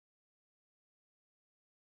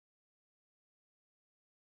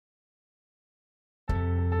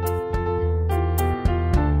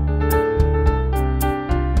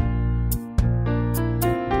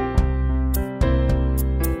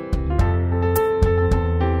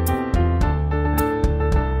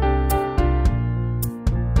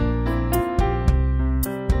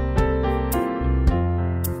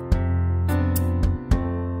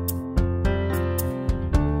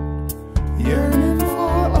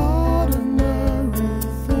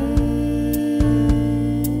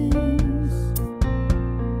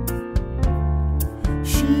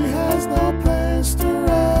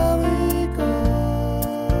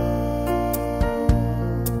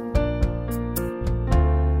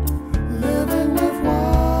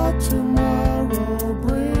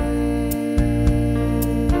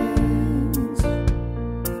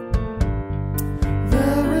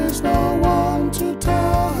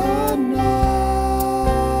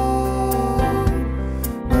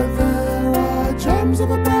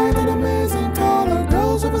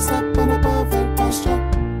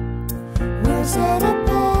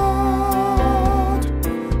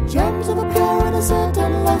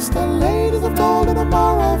gold and the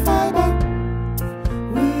moral fiber.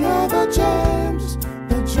 We are the gems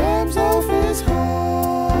of his heart.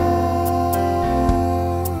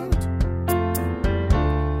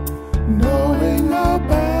 Knowing a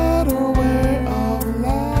better way of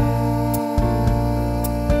life,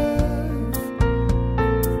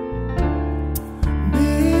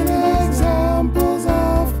 being examples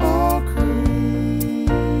of our creed,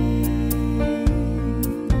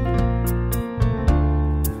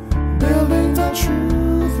 building the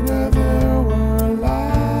truth where there were lies.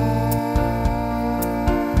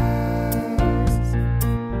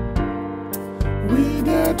 We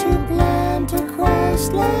dare to plant a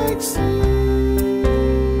Christ-like seed,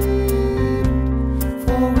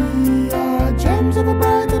 for we are gems of a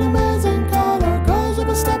bright and amazing color, girls of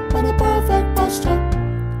a step and a perfect posture.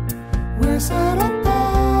 We're set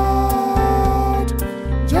apart,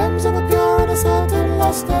 gems of a pure innocent and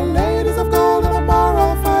luster, ladies of gold and a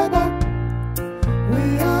moral fiber.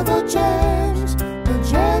 We are the gems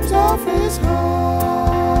of his heart.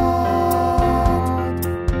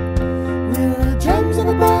 We're gems of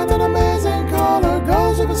a bright and amazing color,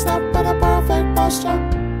 girls of a step and a perfect posture.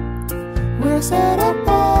 We're set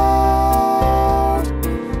apart,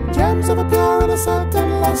 gems of a pure innocent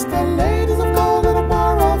and luster, ladies of gold and a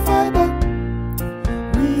moral fiber.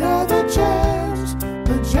 We are the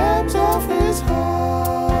gems of his heart.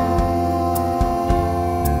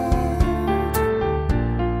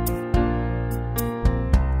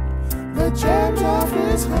 The gems of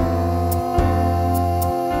his heart.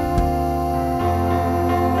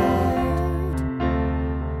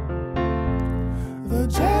 The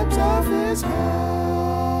gems of his heart.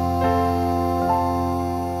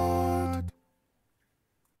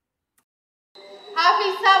 Happy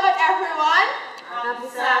Sabbath, everyone. Happy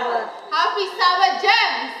Sabbath. Happy Sabbath,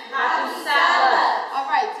 gems. Happy Sabbath. All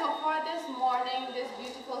right, so for this morning, this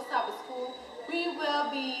beautiful Sabbath school, we will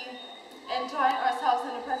be enjoying ourselves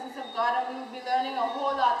in the presence of God, and we will be learning a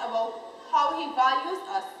whole lot about how he values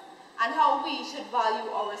us and how we should value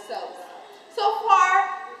ourselves. So far,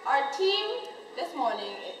 our team this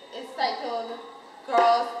morning is titled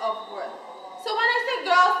Girls of Worth. So when I say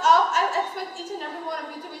girls of, I expect each and every one of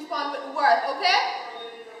you to respond with worth, okay?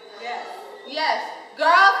 Yes. Yes.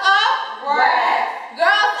 Girls of Worth.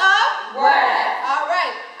 Girls of Worth. All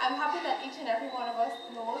right. I'm happy that each and every one of us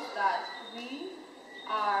knows that we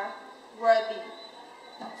are worthy.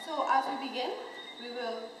 So as we begin, we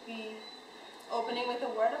will be opening with a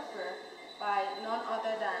word of prayer by none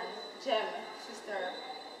other than Gem, Sister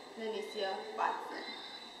Lenicia Batson.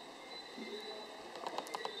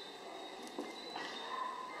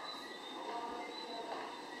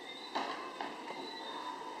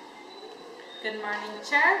 Good morning,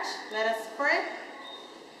 church. Let us pray.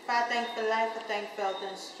 Father, thank you for life, thank you for health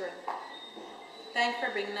and strength. Thank you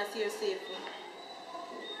for bringing us here safely.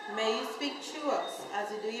 May you speak through us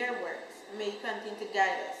as you do your works. May you continue to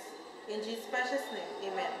guide us. In Jesus' precious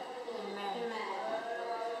name, amen. Amen.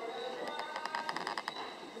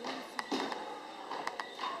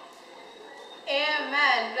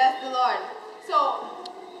 Amen. Bless the Lord. So,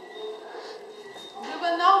 we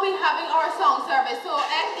will now be having our song service. So,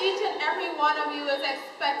 each and every one of you is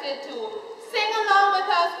expected to sing along with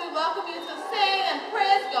us. We welcome you to sing and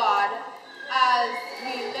praise God as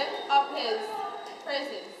we lift up his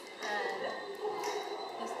praises and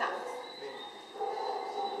his thanks.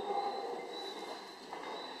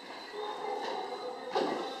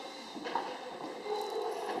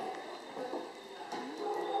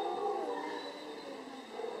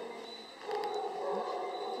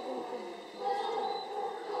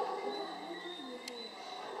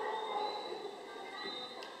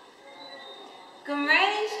 Good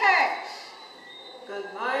morning, church. Good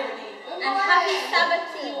morning. And happy Sabbath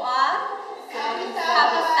to you all. Happy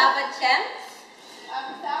Sabbath, gems.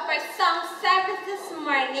 For song service this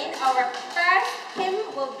morning, our first hymn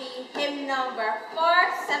will be hymn number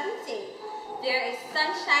 470. There is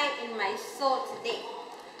sunshine in my soul today.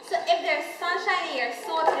 So if there's sunshine in your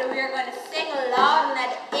soul today, we are going to sing aloud and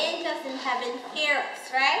let the angels in heaven hear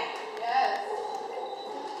us, right? Yes.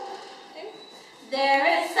 There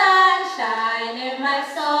is sunshine in my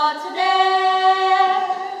soul today,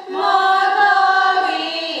 more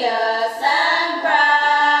glorious and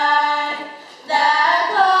bright,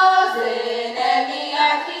 that glows in any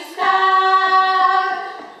earthly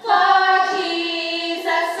sky. For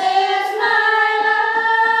Jesus is my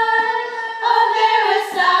life. Oh, there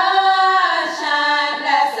is sunshine,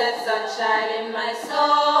 blessed sunshine in my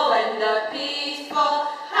soul, when the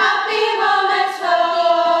peaceful, happy moments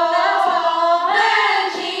flow.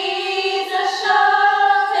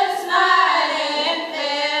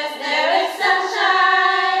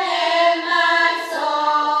 Sunshine in my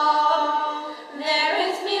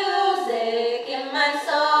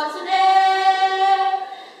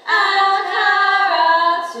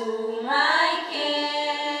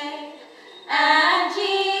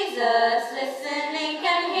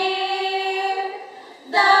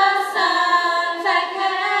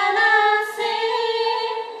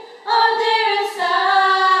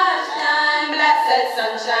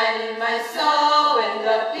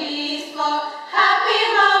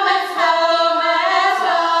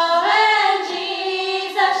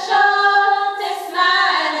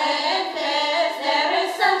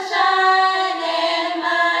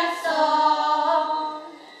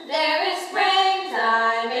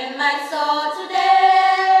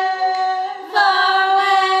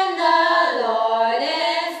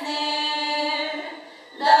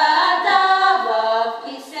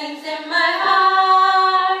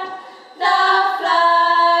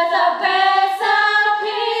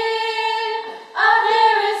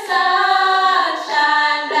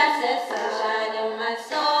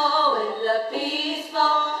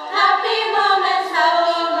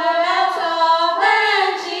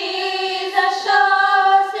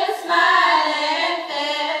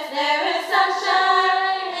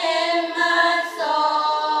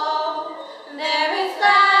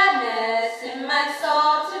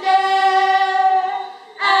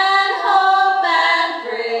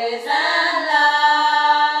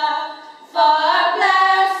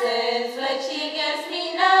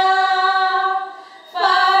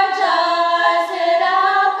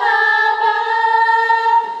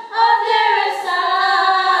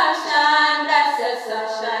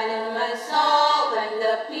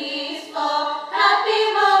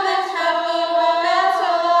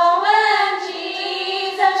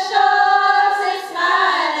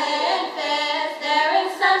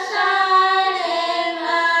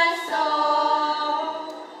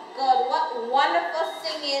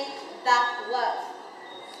singing That Love.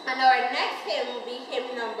 And our next hymn will be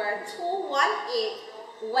hymn number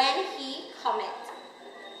 218, When He Cometh.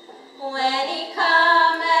 When He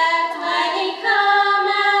cometh,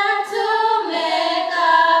 to make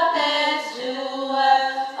up His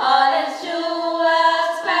jewels, all His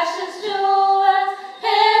jewels, precious jewels,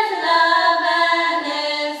 His love and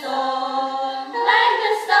His own. Like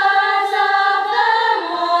the stars of the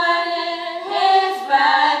morning, His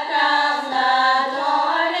bright crowns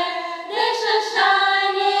adorning, they shall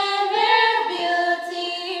shine in their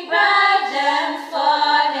beauty, bright gems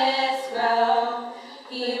for His crown.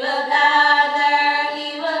 He will gather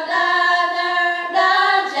the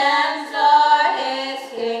gems for His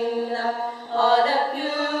kingdom, all the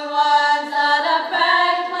pure ones, all the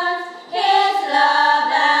bright ones, His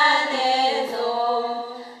love and His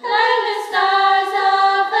own. Like the stars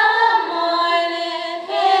of the morning,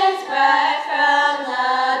 His bright crowns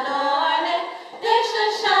adorning, they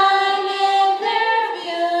shall shine in their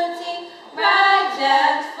beauty, bright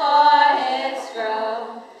gems for His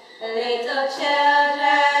crown. Little children,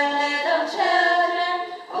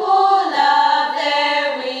 who love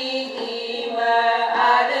their Redeemer,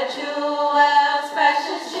 are the jewels,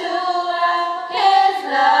 precious jewels, His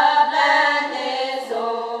love and His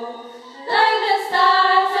own. Like the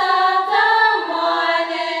stars of the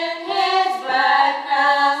morning, His bright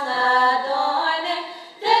crowns adorning,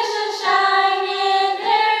 they shall shine in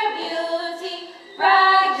their beauty,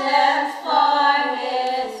 bright gems for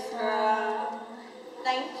His crown.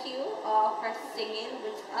 Thank you all for singing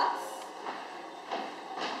with us.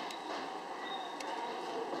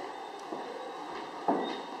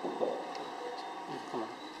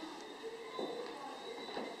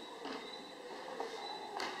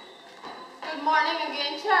 Good morning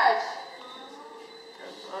again, church.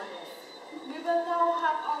 We will now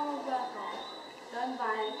have our welcome done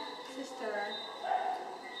by Sister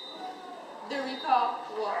Derica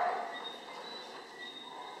Walker.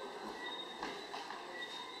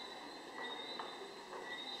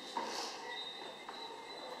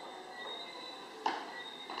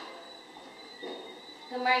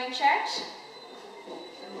 Good morning, church.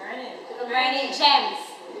 Good morning. Good morning, Gems.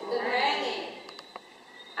 Good morning.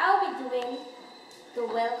 I'll be doing the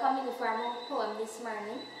welcome in the form of a poem this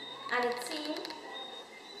morning, and the theme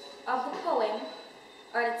of the poem,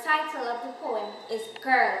 or the title of the poem, is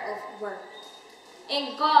Girl of Work.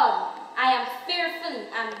 In God, I am fearfully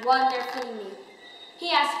and wonderfully made. He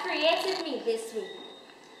has created me this way.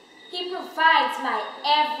 He provides my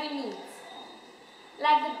every need.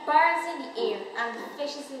 Like the birds in the air and the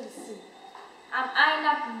fishes in the sea, am I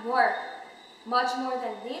not worth much more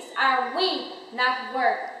than this? Are we not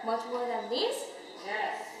worth much more than this?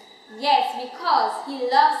 Yes. Yes, because He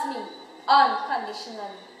loves me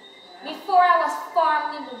unconditionally. Before I was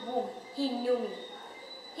formed in the womb, He knew me.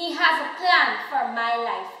 He has a plan for my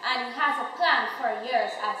life, and He has a plan for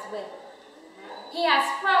yours as well. He has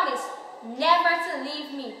promised never to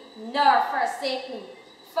leave me nor forsake me.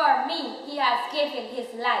 For me, He has given His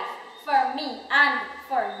life, for me and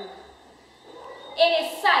for you. In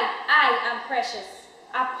His sight, I am precious,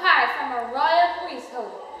 apart from a royal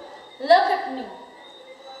priesthood. Look at me.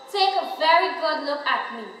 Take a very good look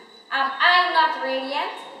at me. Am I not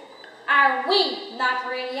radiant? Are we not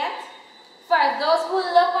radiant? For those who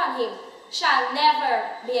look on Him shall never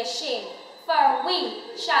be ashamed, for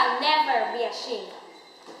we shall never be ashamed.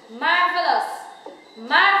 Marvelous,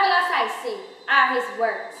 marvelous, I say, are His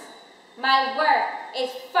works. My work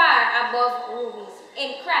is far above rubies.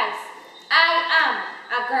 In Christ, I am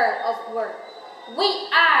a girl of work. We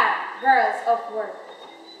are girls of work.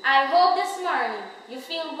 I hope this morning you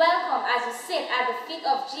feel welcome as you sit at the feet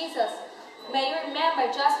of Jesus. May you remember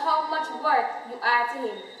just how much work you are to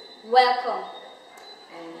Him. Welcome.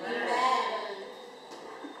 Amen. Amen.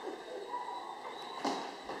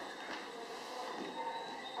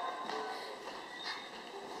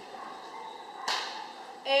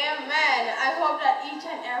 Amen. I hope that each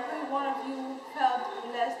and every one of you felt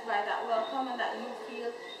blessed by that welcome and that you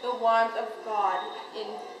feel the warmth of God in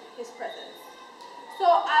His presence.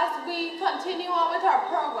 So as we continue on with our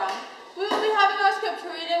program, we will be having our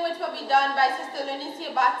scripture reading, which will be done by Sister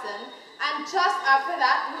Lenicia Batson, and just after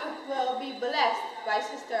that we will be blessed by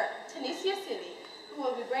Sister Tanisha Silly, who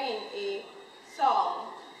will be bringing a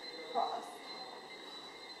song for us.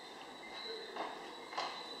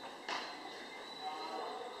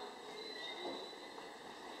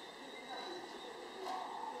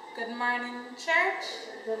 Good morning, church.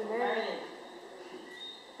 Good morning.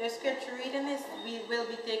 The scripture reading will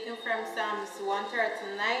be taken from Psalms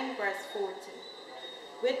 139, verse 14,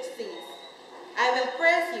 which says, I will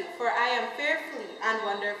praise you, for I am fearfully and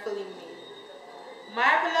wonderfully made.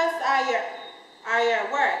 Marvelous are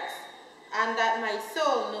your works, and that my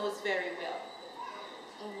soul knows very well.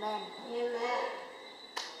 Amen. Amen.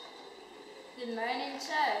 Good morning,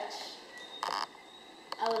 church.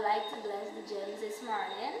 I would like to bless the gems this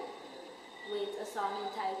morning with a song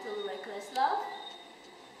entitled Reckless Love.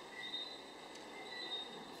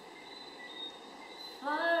 For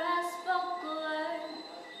I spoke a word,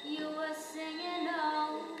 you were singing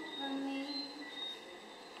over me.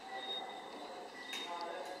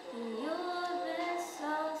 You've been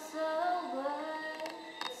so, so good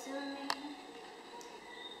to me.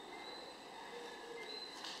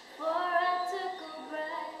 For I took a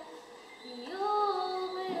breath, you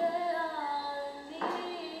breathed on me.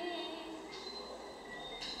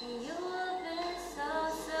 You've been so,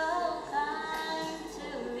 so kind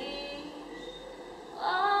to me.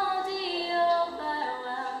 Oh, the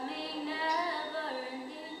overwhelming,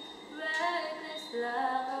 never-ending, reckless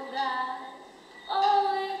love of God.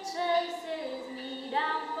 Oh, it chases me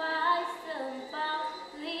down, but I still found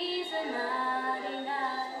these are 99.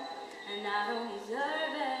 And I don't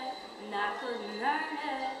deserve it, and I couldn't earn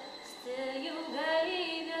it. Still you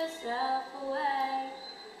gave yourself away.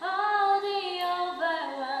 Oh, the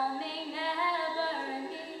overwhelming,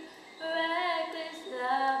 never-ending, reckless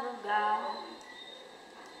love of God.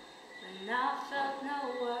 When I felt no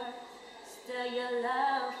worth, still your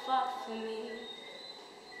love fought for me.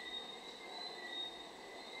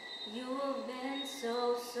 You've been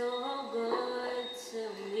so, so good to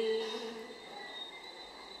me.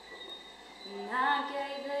 And I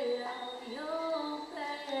gave it all, you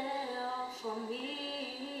paid it all for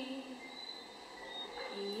me.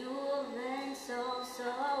 You've been so,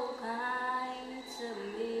 so kind to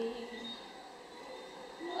me.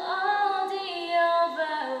 Oh, the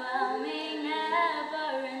overwhelming,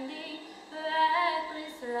 never-ending,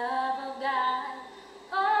 reckless love of God.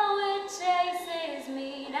 Oh, it chases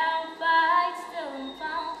me down, fights still and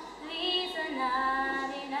found. These are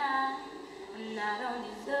 99, and I don't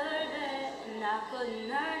deserve it, and I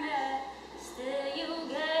couldn't earn it. Still, you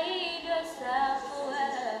gave yourself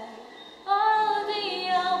away. Oh,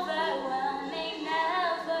 the overwhelming,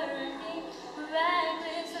 never-ending,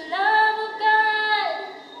 reckless love of God.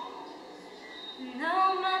 No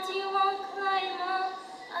matter you won't climb up,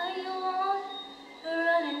 or you won't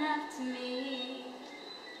running after me.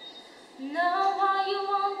 No, why you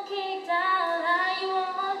won't kick down, or you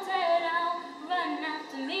won't tear down, run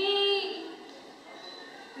after me.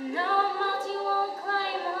 No matter you won't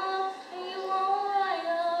climb up, or you won't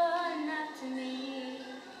run after me.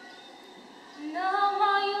 No,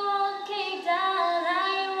 why you won't kick down, or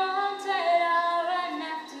you won't tear down, run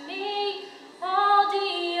after me. Oh, the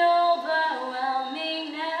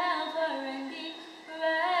overwhelming, never-ending,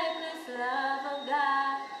 reckless love of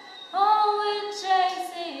God. Oh, it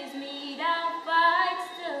chases me down, fights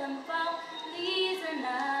still and found. These are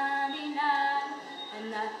 99,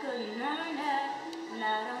 and I couldn't earn it, and I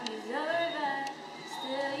don't deserve it.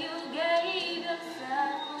 Still, you gave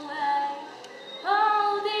yourself away.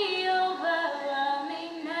 Oh, the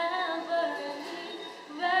overwhelming, never-ending,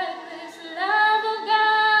 reckless love of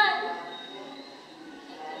God.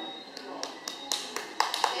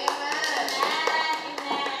 Amen.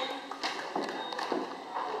 Amen.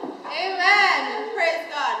 Amen. Praise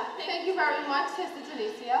God. Thank you very much, Sister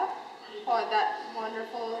Tunisia, for that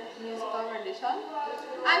wonderful musical rendition.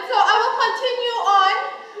 And so I will continue on.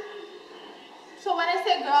 So when I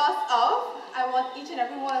say girls of, I want each and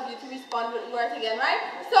every one of you to respond with words again, right?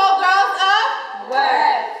 So girls of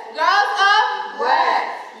Words. girls of Words.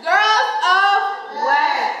 girls of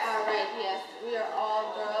Words. All right, yes, we are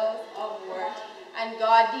all girls of words, and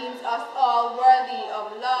God deems us all worthy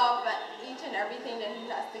of love and each and everything that He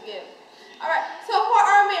has to give. All right, so for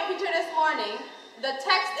our main feature this morning, the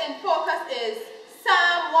text in focus is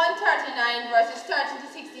Psalm 139 verses 13 to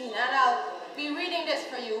 16, and I'll be reading this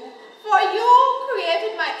for you. For you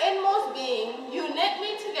created my inmost being, you knit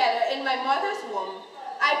me together in my mother's womb.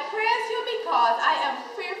 I praise you because I am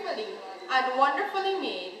fearfully and wonderfully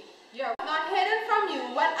made. You are not hidden from you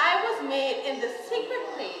when I was made in the secret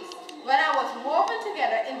place, when I was woven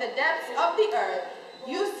together in the depths of the earth.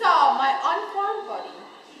 You saw my unformed body.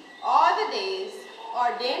 All the days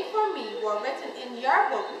ordained for me were written in your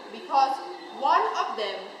book, because one of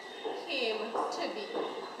them came to be.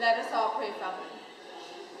 Let us all pray, family.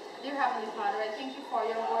 Dear Heavenly Father, I thank you for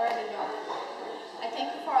your word and your I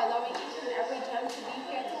thank you for allowing each and every gem to be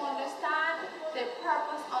here to understand their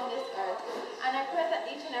purpose on this earth. And I pray that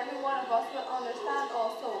each and every one of us will understand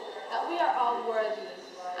also that we are all worthy,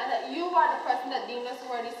 and that you are the person that deemed us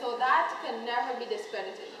worthy, so that can never be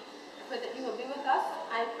discredited. I pray that you will be with us.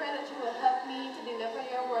 I pray that you will help me to deliver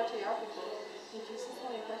your word to your people. In Jesus'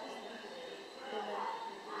 name, precious name. Amen.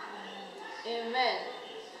 Amen.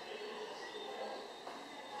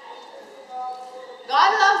 God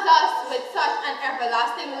loves us with such an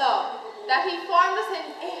everlasting love that He formed us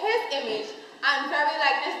in His image and very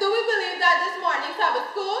likeness. Do we believe that this morning, Sabbath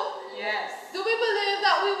school? Yes. Do we believe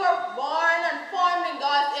that we were born and formed in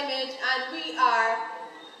God's image and we are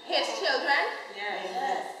His children?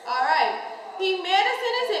 Yes. Alright. He made us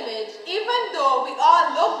in His image, even though we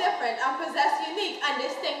all look different and possess unique and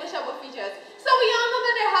distinguishable features. So we all know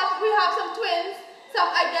that we have some twins, some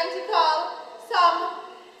identical, some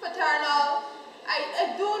fraternal.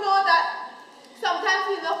 I do know that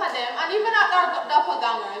sometimes we look at them, and even at our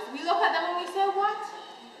doppelgangers, we look at them and we say, what?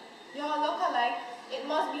 Y'all look alike. It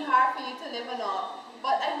must be hard for you to live and all.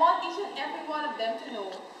 But I want each and every one of them to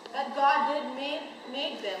know that God did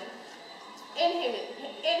make them in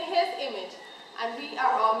His image. And we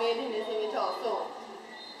are all made in His image also.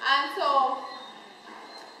 And so,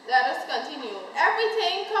 let us continue.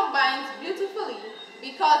 Everything combines beautifully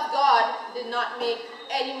because God did not make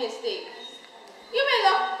any mistakes. You may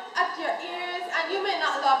look at your ears and you may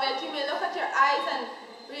not love it. You may look at your eyes and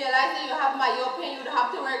realize that you have myopia and you would have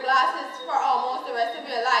to wear glasses for almost the rest of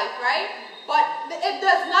your life, right? But it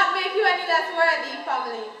does not make you any less worthy,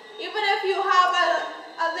 family. Even if you have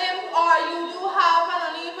a limp or you do have an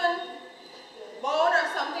uneven bone or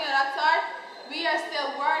something of that sort, we are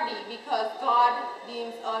still worthy because God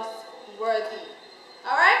deems us worthy.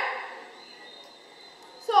 Alright?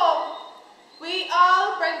 So, we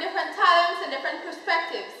all bring different talents and different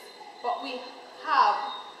perspectives, but we have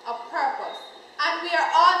a purpose. And we are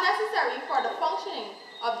all necessary for the functioning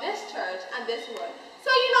of this church and this world. So,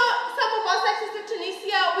 you know, some of us, like Sister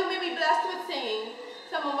Tunisia, we may be blessed with singing.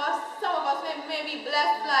 Some of us may be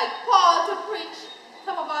blessed like Paul to preach.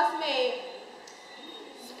 Some of us may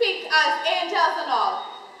speak as angels and all.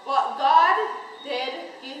 But God did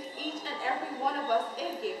give each and every one of us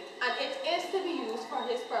a gift, and it is to be used for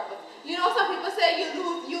His purpose. You know, some people say you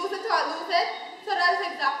use it or lose it, so that is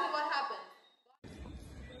exactly what happened.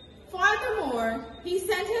 Furthermore, He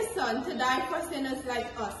sent His Son to die for sinners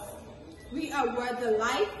like us. We are worth the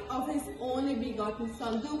life of His only begotten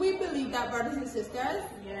Son. Do we believe that, brothers and sisters?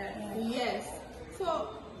 Yes. Yes.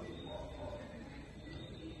 So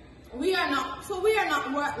we are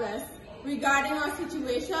not worthless regarding our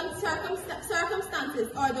situation,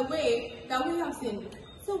 circumstances, or the way that we have sinned.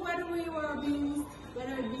 So whether we were abused,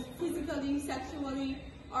 whether it be physically, sexually,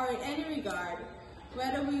 or in any regard,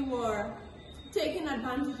 whether we were taken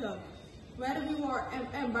advantage of, whether we were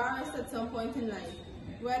embarrassed at some point in life,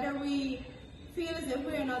 whether we feel as if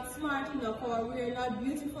we are not smart enough or we are not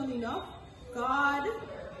beautiful enough, God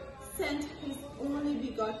sent His only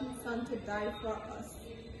begotten Son to die for us.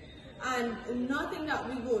 And nothing that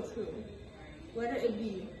we go through, whether it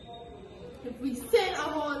be, if we sin a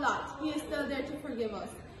whole lot, He is still there to forgive us.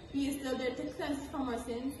 He is still there to cleanse us from our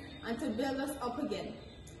sins and to build us up again.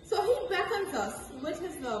 So He beckons us with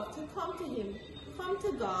His love to come to Him, come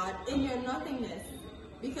to God in your nothingness.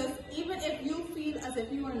 Because even if you feel as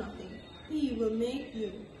if you are nothing, He will make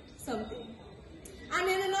you something. And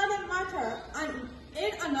in another matter, and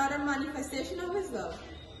in another manifestation of His love,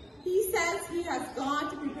 He says He has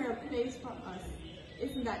gone to prepare a place for us.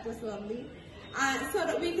 Isn't that just lovely? And so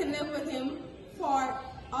that we can live with Him for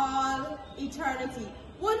all eternity.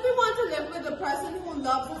 Wouldn't we want to live with the person who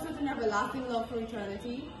loves us with an everlasting love for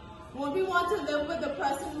eternity? Wouldn't we want to live with the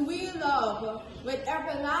person we love with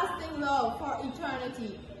everlasting love for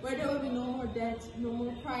eternity, where there will be no more death, no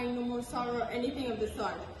more crying, no more sorrow, anything of the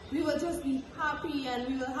sort? We will just be happy and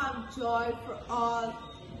we will have joy for all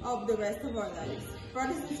of the rest of our lives.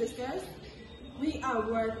 Brothers and sisters, we are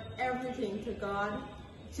worth everything to God.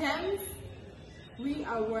 Gems, we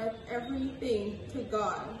are worth everything to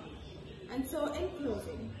God. And so in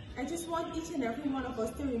closing, I just want each and every one of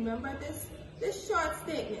us to remember this short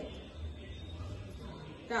statement,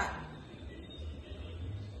 that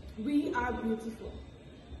we are beautiful,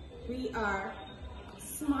 we are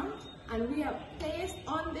smart, and we are placed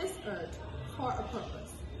on this earth for a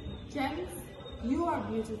purpose. Gems, you are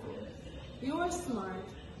beautiful, you are smart,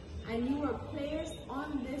 and you are placed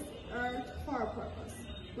on this earth for a purpose.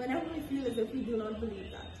 Whenever we feel as if we do not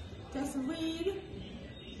believe that, just read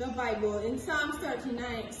the Bible in Psalms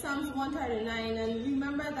 139, and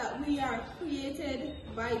remember that we are created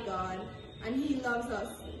by God, and He loves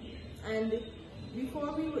us. And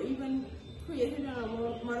before we were even created in our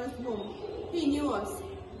mother's womb, He knew us.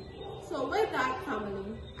 So with that,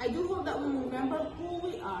 family, I do hope that we remember who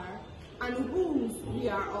we are and whose we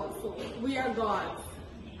are also. We are God's,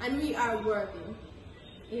 and we are worthy.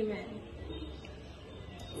 Amen.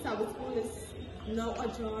 Sabbath school is now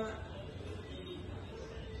adjourned.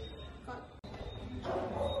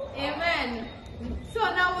 Amen. So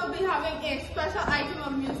now we'll be having a special item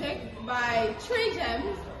of music by 3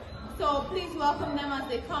 Gems. So please welcome them as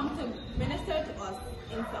they come to minister to us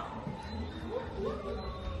in song.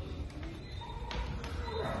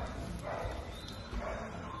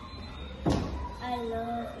 I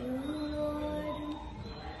love you, Lord,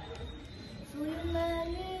 for your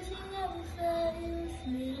mercy never fails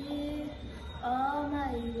me. All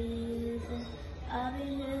my days I've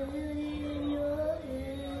been held in your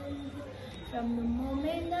hand. From the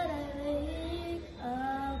moment that I wake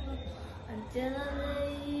up until I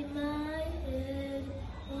lay my head,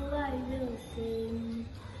 oh, I will sing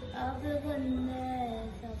of the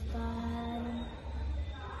goodness of God.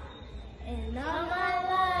 And all my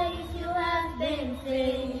life you have been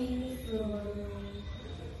faithful.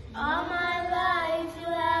 All my life you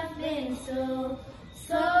have been so,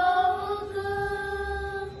 so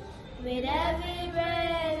good. With every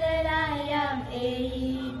breath that I am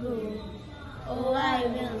able, oh, I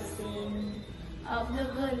will sing of the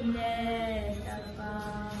goodness of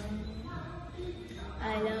God.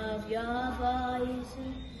 I love your voice.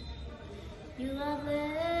 You have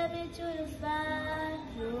led me to the fire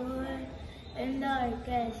and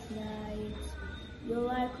darkest nights. You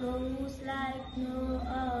are close like no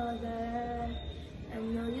other. I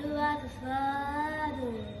know you as a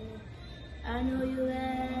father. I know you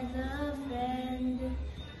as a friend.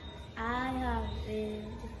 I have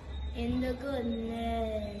lived in the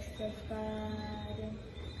goodness of God.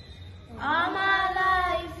 All my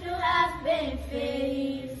life you have been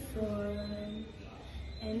faithful.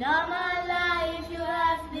 And all my life you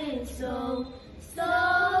have been so,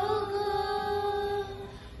 so good.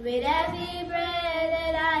 With every breath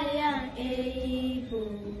that I am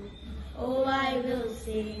able, oh, I will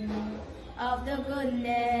sing of the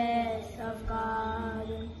goodness of God.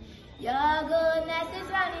 Your goodness is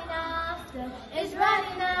running after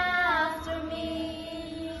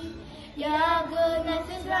me. Your goodness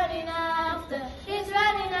is running after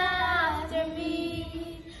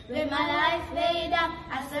me. With my life laid down,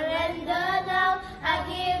 I surrender now. I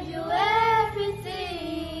give you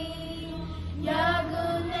everything. Your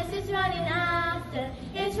goodness is running after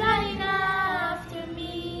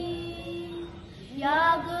me.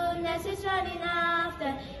 Your goodness is running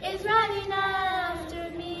after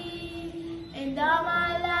me. And all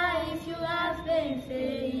my life you have been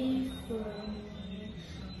faithful.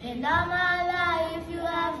 And all my life you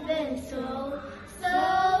have been so,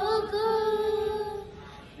 so good.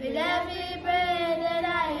 With every breath that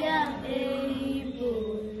I am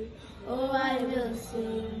able, oh, I will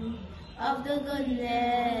sing of the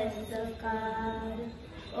goodness of God.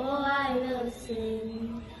 Oh, I will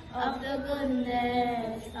sing of the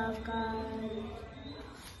goodness of God.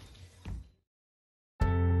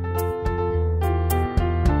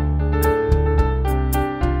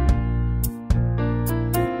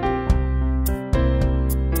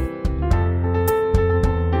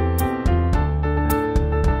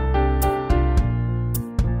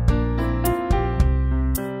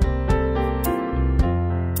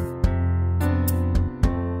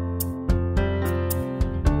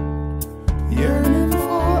 Yearning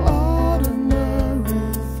for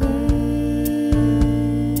ordinary things.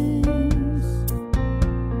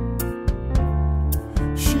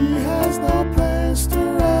 She has no place to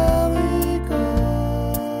really go.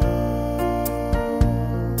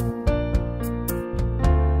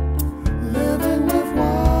 Living with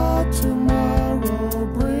what tomorrow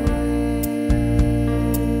brings.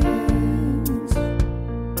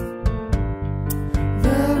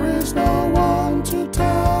 There is no one to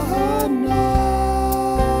tell her no.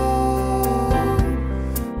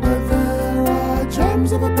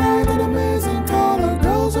 Gems of a bright and amazing color,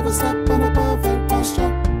 girls of a step and a perfect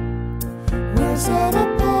posture. We're set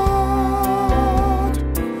apart.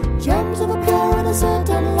 Gems of a pure innocent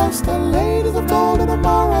and luster, ladies of gold and a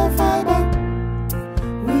moral fiber.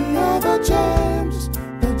 We are the gems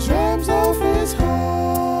of his heart.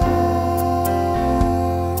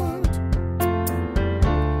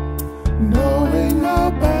 Knowing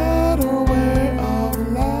a better way of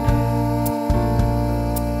life.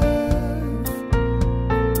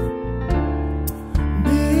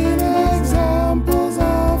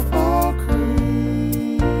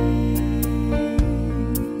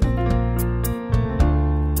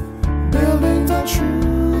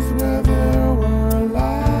 Truth where there were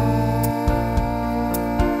lies.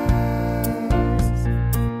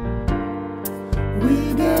 We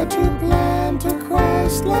dare to plant a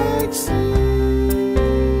Christ-like seed.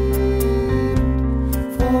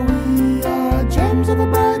 For we are gems of a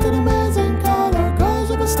bright and amazing color, girls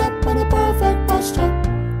of a step and a perfect posture.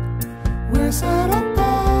 We're set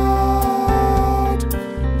apart.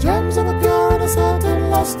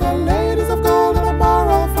 luster, ladies of gold and a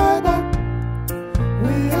moral fiber.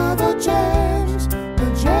 We are the gems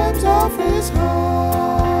of his heart.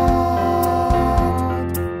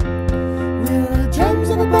 We're gems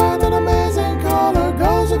of a bright and amazing color,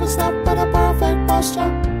 girls with a step and a perfect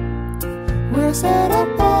posture. We're set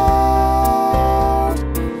apart,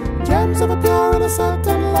 gems of a pure innocent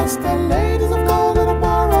and luster, ladies of gold and a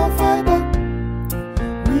moral fiber.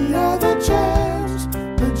 We are the gems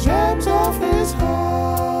of his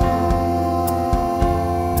heart.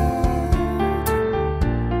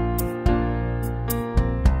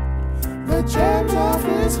 The gems of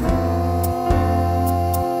his heart.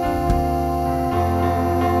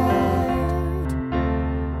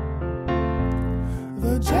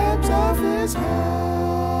 The gems of his heart.